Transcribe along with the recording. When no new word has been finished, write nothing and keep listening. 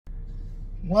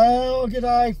Well,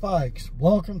 g'day folks,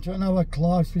 welcome to another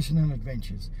Clives Fishing and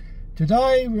Adventures.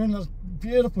 Today we're in the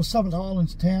beautiful Southern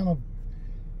Highlands town of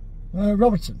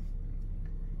Robertson,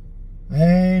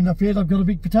 and up here I've got a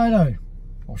big potato.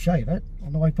 I'll show you that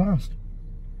on the way past.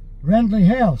 Randley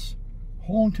house,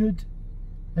 haunted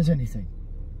as anything.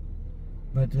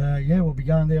 But yeah, we'll be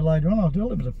going there later on. I'll do a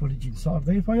little bit of footage inside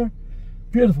there for you.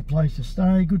 Beautiful place to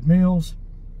stay, good meals,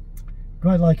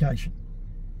 great location.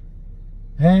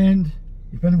 And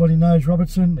if anybody knows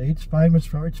Robertson, it's famous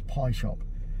for its pie shop.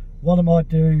 What I might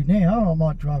do now, I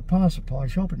might drive past the pie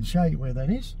shop and show you where that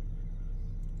is.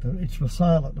 It's for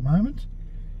sale at the moment.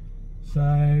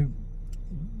 So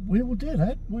we will do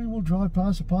that. We will drive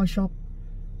past the pie shop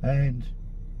and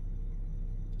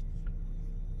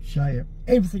show you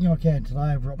everything I can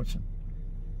today of Robertson.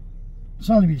 It's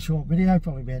only be a short video,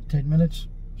 probably about 10 minutes,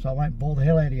 so I won't bore the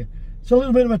hell out of you. It's a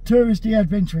little bit of a touristy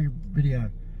adventure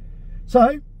video.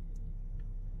 So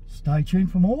stay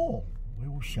tuned for more. We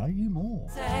will show you more.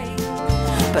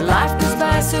 But life goes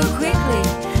by so quickly,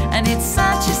 and it's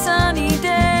such a sunny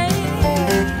day.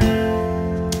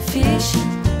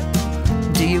 Fishing,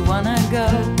 do you wanna go?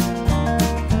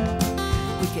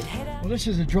 We could head out. Well, this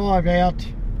is a drive out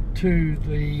to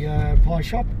the pie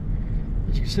shop.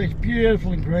 As you can see, it's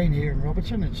beautiful and green here in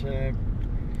Robertson. It's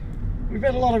we've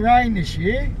had a lot of rain this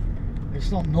year.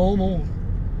 It's not normal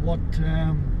what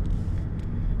the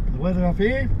weather up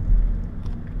here.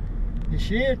 This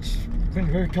year it's been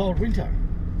a very cold winter.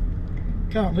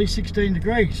 Currently 16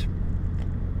 degrees.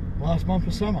 Last month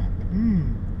of summer.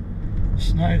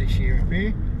 Snow this year up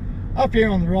here. Up here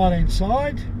on the right hand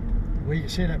side, where you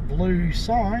see that blue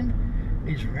sign,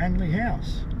 is Randley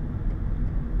House.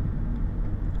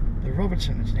 The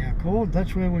Robertson is now called.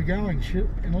 That's where we're going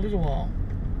in a little while.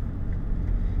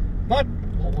 But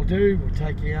what we'll do, we'll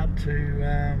take you out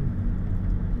to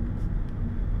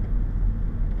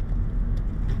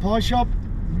the pie shop.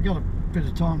 We've got a bit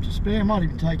of time to spare. I might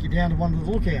even take you down to one of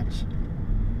the lookouts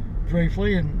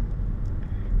briefly, and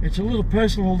it's a little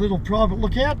personal, little private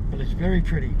lookout, but it's very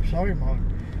pretty. Sorry, my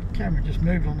camera just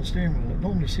moved on the steering wheel. It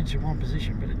normally sits in one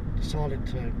position, but it decided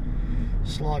to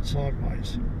slide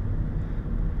sideways.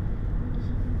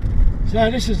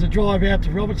 So this is the drive out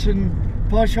to Robertson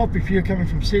pie shop. If you're coming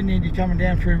from Sydney and you're coming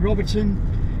down through Robertson,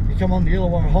 you come on the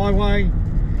Illawarra Highway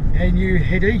and you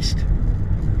head east,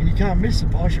 and you can't miss the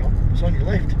pie shop. It's on your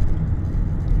left,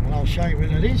 and I'll show you where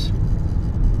that is.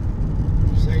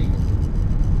 See,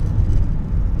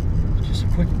 just a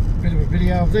quick bit of a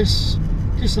video of this,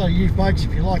 just so you folks,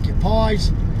 if you like your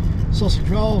pies, sausage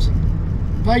rolls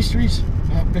and pastries,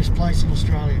 best place in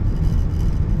Australia.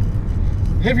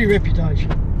 Heavy reputation,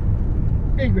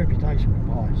 big reputation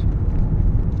for pies.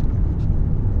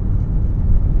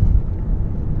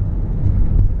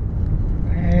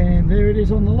 And there it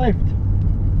is on the left,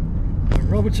 the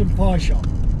Robertson pie shop.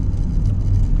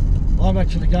 I'm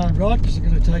actually going right because I'm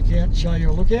going to take you out and show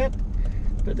you a lookout.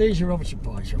 But there's your Robertson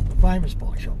pie shop, the famous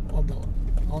pie shop on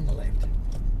the left.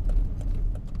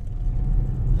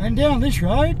 And down this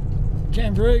road,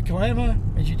 Canberra, Kiama,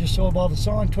 as you just saw by the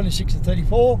sign, 26 to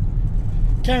 34.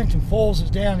 Carrington Falls is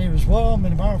down here as well.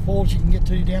 Minamurra Falls you can get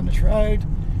to down this road.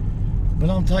 But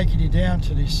I'm taking you down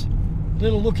to this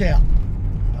little lookout.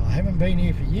 I haven't been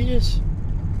here for years.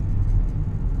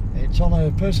 It's on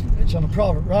a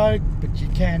private road, but you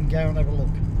can go and have a look.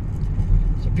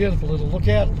 It's a beautiful little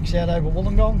lookout. It looks out over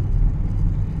Wollongong.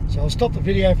 So I'll stop the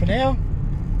video for now,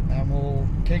 and we'll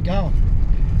keep going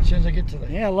as soon as I get to there.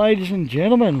 Now, ladies and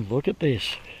gentlemen, look at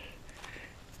this.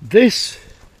 This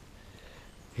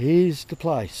is the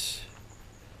place.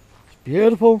 It's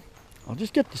beautiful. I'll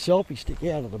just get the selfie stick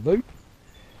out of the boot.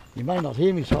 You may not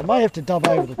hear me, so I may have to dub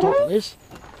over the top of this.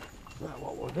 So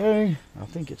what we'll do, I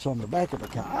think it's on the back of the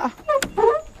car.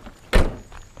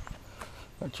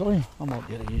 Actually, I might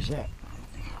be able to use that.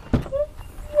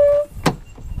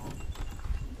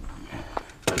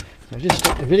 So just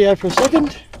stop the video for a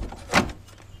second.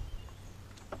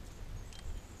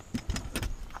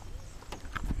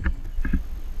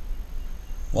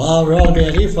 Well, right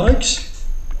about here, folks.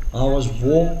 I was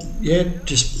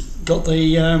just got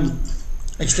the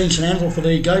extension handle for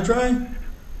the GoPro.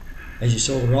 As you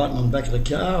saw the writing on the back of the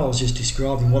car, I was just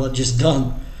describing what I'd just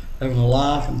done, having a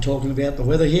laugh and talking about the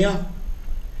weather here.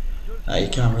 You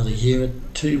can't really hear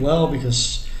it too well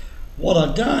because what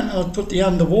I'd done, I'd put the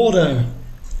underwater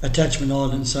attachment on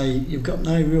and say you've got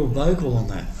no real vocal on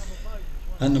that.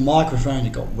 And the microphone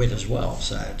had got wet as well,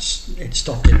 so it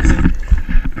stopped everything.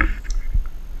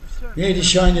 Yeah,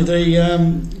 just showing you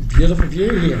the beautiful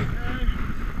view here.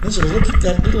 Let's have a look at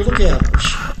that little lookout I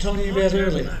was telling you about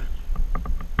earlier.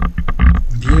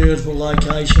 Beautiful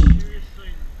location.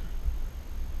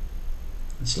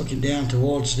 It's looking down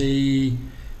towards the,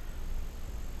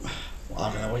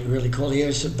 I don't know what you really call the area.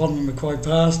 It's at the bottom of Macquarie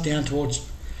Pass, down towards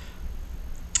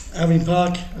Albion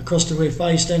Park, across to where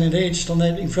Faye's standing there, just on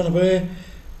that in front of her.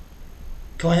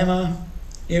 Kiama,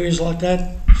 areas like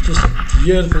that. It's just a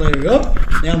beautiful area.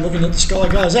 Oh, now I'm looking at the sky,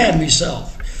 guys, and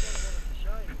myself.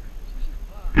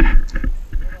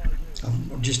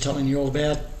 I'm just telling you all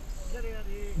about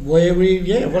what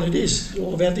it is,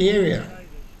 all about the area.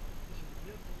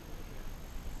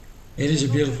 It is a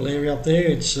beautiful area up there.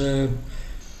 It's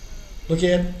look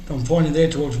out, I'm pointing there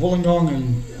towards Wollongong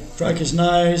and Croker's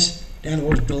Nose, down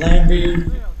towards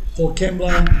Bellambi, Port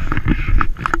Kembla,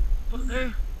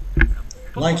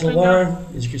 Lake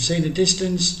Illawarra, as you can see in the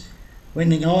distance,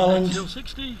 Wending Island. Hill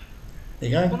 60. There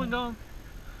you go. Wollongong,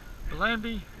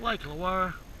 Bellambi, Lake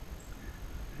Illawarra,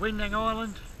 Wending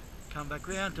Island, come back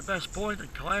round to Bass Point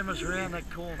and Kiama's around that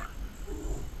corner.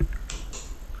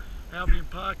 Albion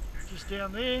Park just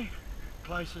down there,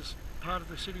 closest part of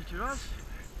the city to us.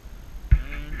 And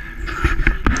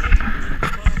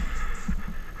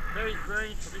very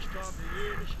green for this time of the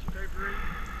year. This is February,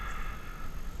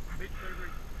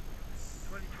 mid-February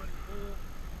 2024.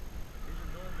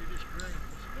 Isn't normally this green.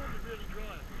 It's normally really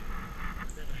dry up here.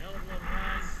 We've had a hell of a lot of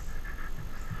rain.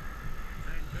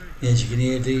 Yeah, as you can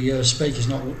hear, the speaker's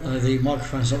not, the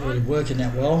microphone's not really working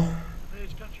that well.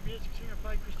 There's country music singer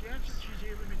Faye Christiansen. She's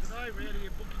here with me today. We're out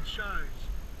here booking shows.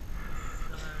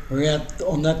 We're out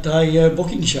on that day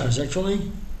booking shows,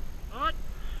 actually. Alright.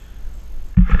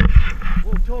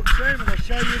 We'll talk soon and I'll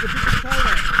show you the big potato.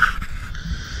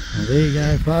 Well, there you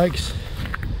go, folks.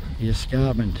 The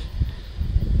escarpment.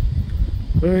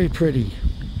 Very pretty.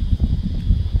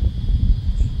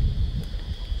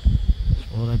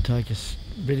 Well, I'd take a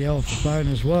video off the phone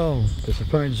as well, because the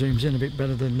phone zooms in a bit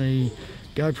better than the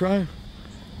GoPro.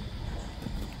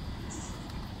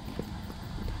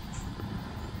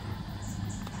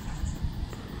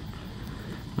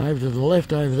 Over to the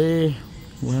left over there,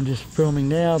 where I'm just filming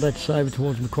now, that's over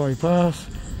towards Macquarie Pass,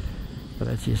 but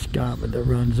that's the escarpment that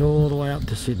runs all the way up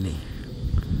to Sydney.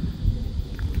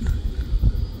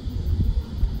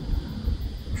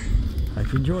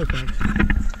 Hope you enjoy, folks.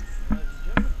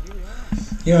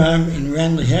 Here I am in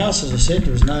Ranley House. As I said,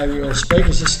 there was no real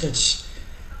speakers. That's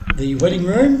the wedding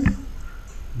room.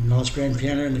 Nice grand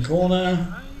piano in the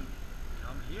corner.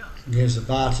 There's the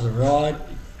bar to the right.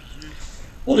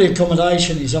 All the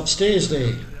accommodation is upstairs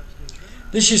there.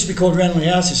 This used to be called Ranley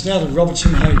House. It's now the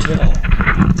Robertson Hotel.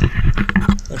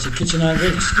 That's the kitchen over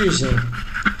there. Excuse the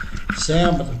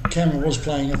sound, but the camera was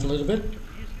playing up a little bit.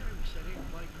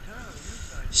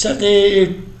 Sat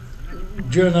there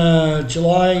during a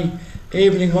July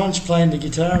evening once, playing the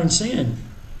guitar and singing.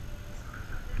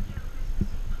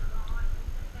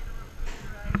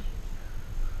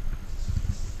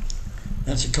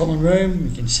 That's a common room.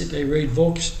 You can sit there, read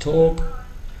books, talk.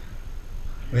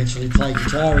 We actually play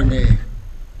guitar in there.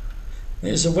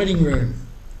 There's the wedding room.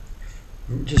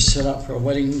 We just set up for a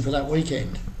wedding for that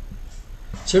weekend.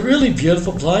 It's a really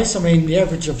beautiful place. I mean, the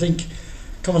average, I think,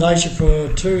 accommodation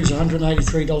for two is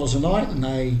 $183 a night, and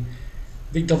a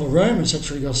big double room. It's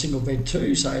actually got a single bed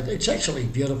too, so it's actually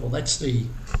beautiful. That's the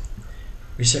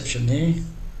reception there.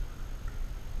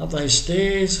 Up those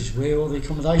stairs is where all the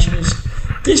accommodation is.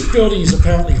 This building is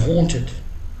apparently haunted.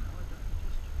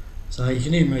 So you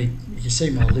can hear me, you can see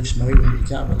my lips moving, but you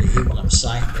can't really hear what I'm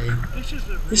saying there.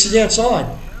 This is the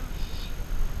outside.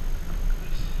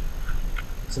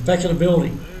 It's the back of the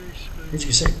building. As you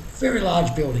can see, very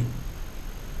large building.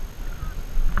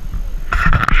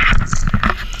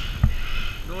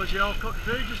 Noisy old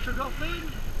cockatoo just took off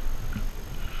then.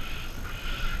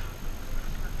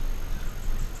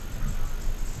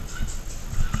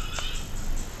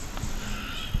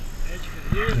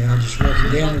 Yeah, I'm just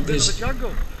walking down with this.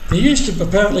 There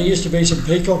apparently used to be some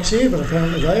peacocks here, but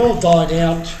apparently they all died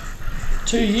out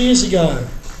 2 years ago,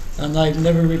 and they've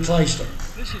never replaced them.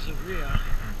 This is a real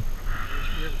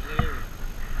beautiful area.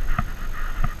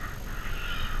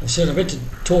 I said I meant to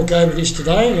talk over this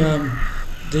today.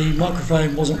 The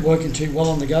microphone wasn't working too well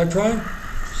on the GoPro,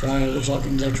 so it looks like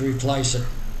I'm going to have to replace it.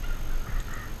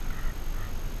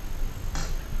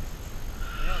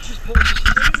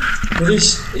 Well,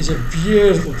 this is a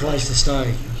beautiful place to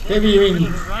stay.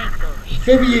 If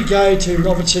ever you go to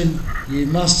Robertson, you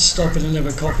must stop in and have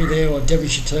a coffee there, or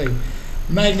Devonshire tea.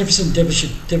 Magnificent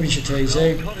Devonshire teas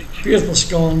there. Beautiful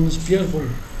scones, beautiful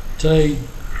tea.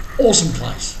 Awesome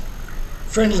place.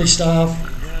 Friendly staff.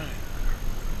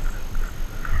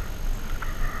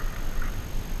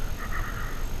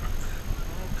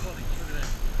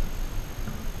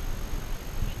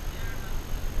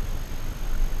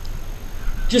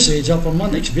 Just a heads up, on my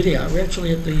next video, we're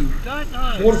actually at the Don't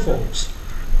know. waterfalls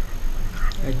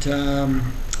at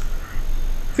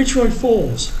Fitzroy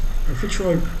Falls, or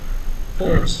Fitzroy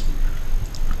Falls.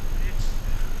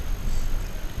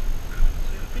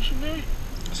 See the fish in there?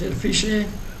 See the fish there?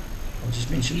 I'll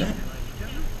just mention that.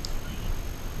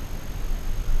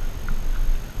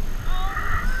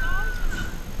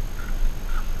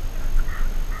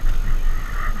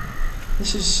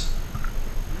 This is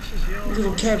the a old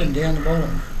little cabin down the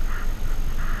bottom.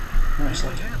 Oh, it's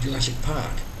like Jurassic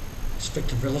Park.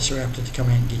 Expect a velociraptor to come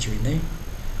out and get you in there.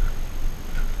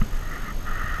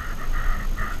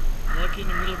 like in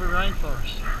the middle of a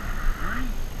rainforest. Right?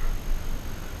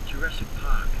 Jurassic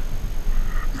Park.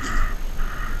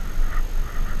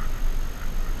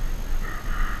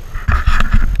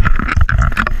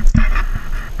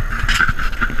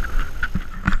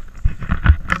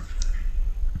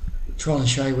 Trying to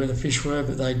show you where the fish were,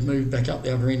 but they'd moved back up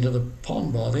the other end of the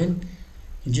pond by then.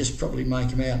 And just probably make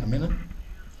them out in a minute.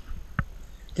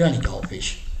 The only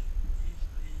goldfish.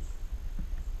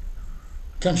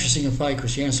 Country singer Faye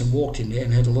Chris Jansen walked in there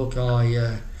and had a look.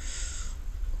 I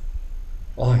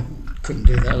couldn't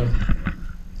do that.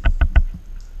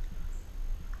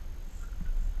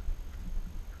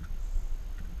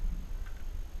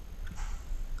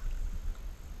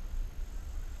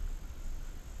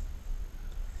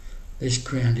 This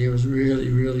ground here was really,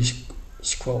 really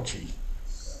squelchy.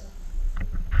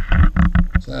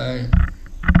 So,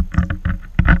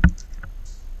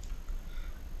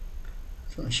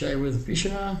 trying to show you where the fish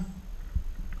are.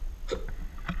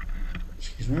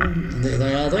 Excuse me, and there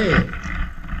they are there.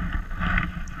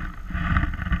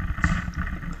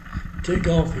 2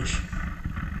 goldfish.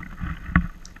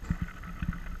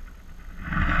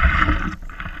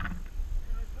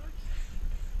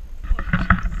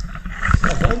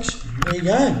 Well, folks, there you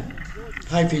go.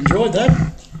 Hope you enjoyed that.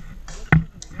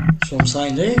 That's what I'm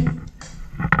saying there.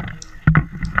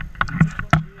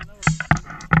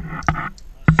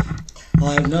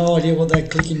 I have no idea what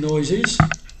that clicking noise is.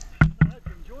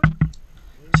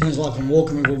 Sounds like I'm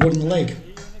walking with a wooden leg.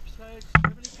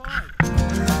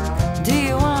 Do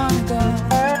you wanna go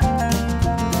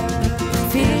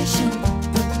fishing?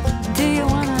 Do you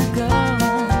wanna go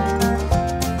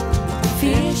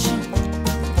fishing?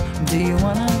 Do you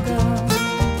wanna